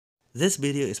This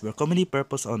video is for comedy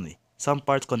purpose only. Some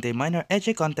parts contain minor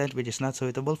edgy content which is not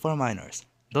suitable for minors.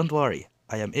 Don't worry,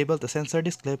 I am able to censor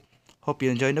this clip. Hope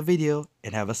you enjoy the video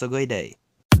and have a sugoi day.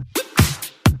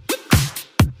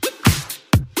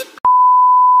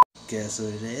 Guess who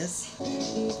it is?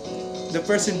 The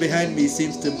person behind me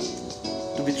seems to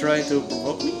be trying to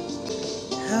provoke me.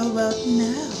 How about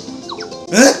now?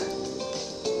 Huh?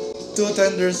 Two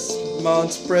thunders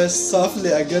mounts pressed softly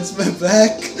against my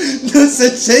back. No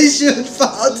sensation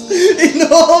found in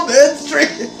home entry.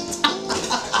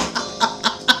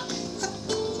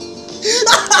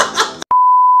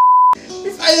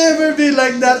 If I ever be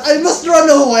like that, I must run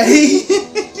away.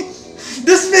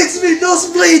 This makes me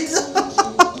nosebleed.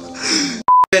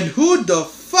 And who the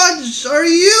fudge are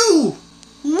you?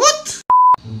 What?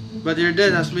 But your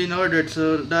death has been ordered,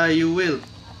 so die you will.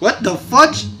 What the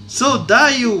fudge? So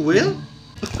die you will?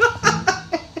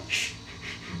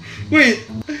 Wait,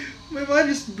 my mind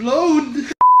is blown.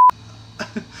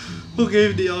 Who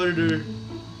gave the order?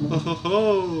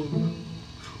 Oh,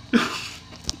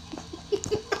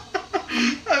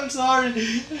 I'm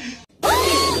sorry.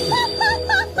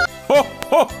 Ho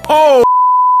ho ho!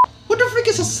 Who the freak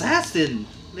is assassin?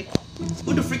 Like,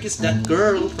 who the freak is that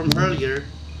girl from earlier?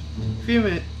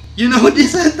 Fumei, you know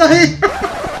this hentai?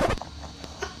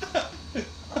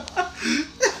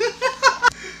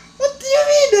 What do you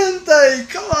mean hentai?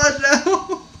 Come on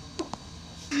now.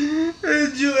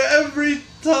 And you every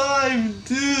time,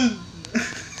 dude.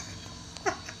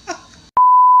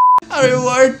 A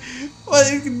reward? What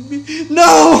it could be?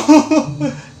 No!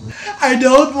 I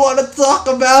don't want to talk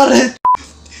about it.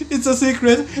 It's a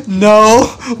secret.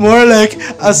 No, more like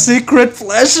a secret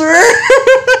pleasure.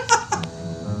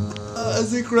 A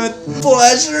secret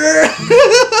pleasure.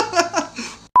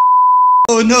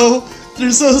 Oh no,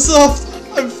 they're so soft.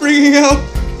 I'm freaking out.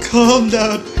 Calm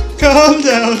down. Calm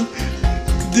down.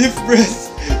 Deep breath.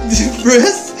 Deep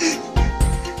breath.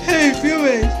 Hey,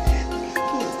 Fumei.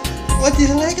 What do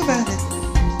you like about it?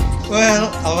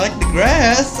 Well, I like the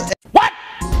grass. What?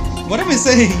 What am I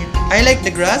saying? I like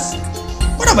the grass?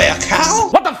 What am I, a cow?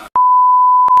 What the f?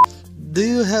 Do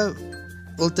you have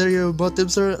ulterior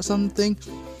motives or something?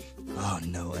 Oh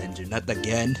no, Andrew, not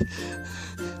again.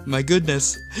 My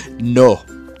goodness. No.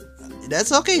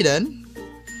 That's okay then.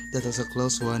 That was a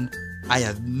close one. I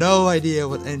have no idea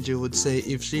what Andrew would say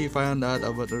if she found out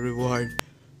about the reward.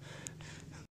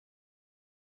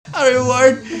 A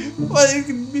reward? What it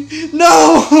could be?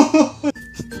 No!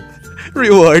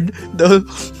 Reward?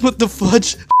 What the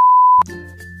fudge?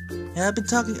 I've been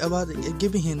talking about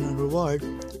giving him a reward.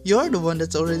 You're the one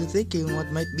that's already thinking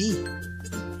what might be.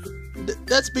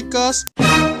 That's because...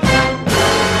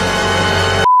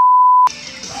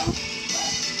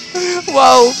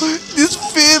 Wow! This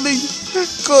feeling!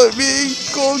 Being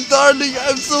called darling,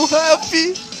 I'm so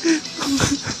happy!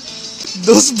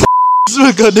 Those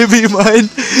are gonna be mine!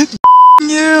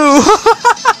 You!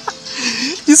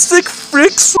 You sick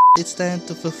freaks! It's time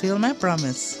to fulfill my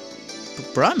promise.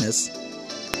 Promise?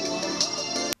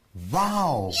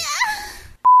 Wow!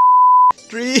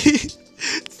 3,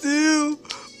 2,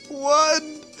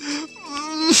 1.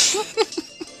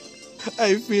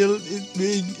 I feel it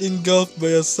being engulfed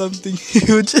by something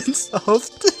huge and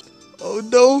soft. Oh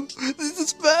no, this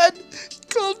is bad.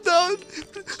 Calm down.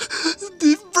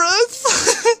 Deep breath.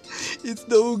 It's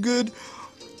no good.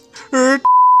 Hurt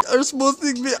are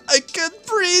smoothing me. I can't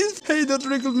breathe. Hey, don't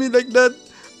wrinkle me like that.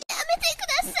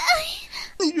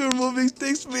 Your moving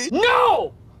sticks me.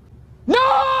 No!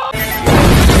 No!